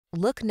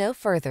Look no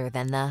further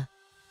than the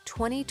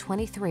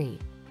 2023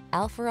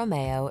 Alfa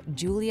Romeo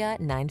Giulia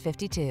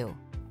 952.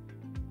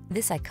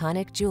 This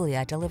iconic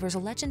Giulia delivers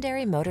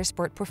legendary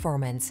motorsport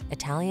performance,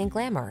 Italian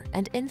glamour,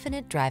 and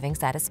infinite driving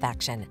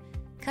satisfaction.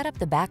 Cut up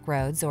the back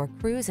roads or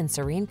cruise in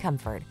serene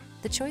comfort.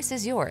 The choice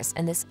is yours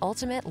in this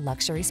ultimate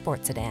luxury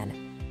sports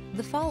sedan.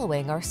 The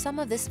following are some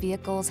of this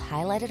vehicle's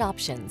highlighted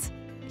options: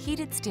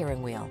 heated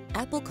steering wheel,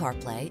 Apple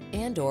CarPlay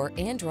and/or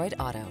Android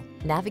Auto,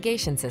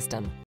 navigation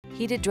system,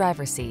 heated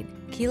driver's seat,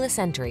 keyless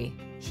entry,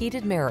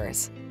 heated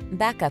mirrors,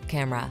 backup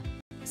camera,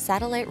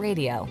 satellite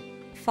radio,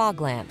 fog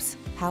lamps,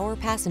 power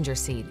passenger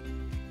seat.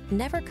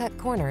 Never cut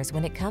corners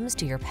when it comes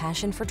to your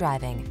passion for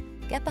driving.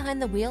 Get behind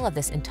the wheel of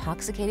this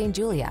intoxicating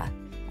Giulia.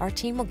 Our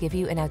team will give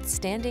you an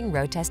outstanding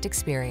road test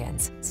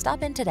experience.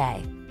 Stop in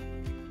today.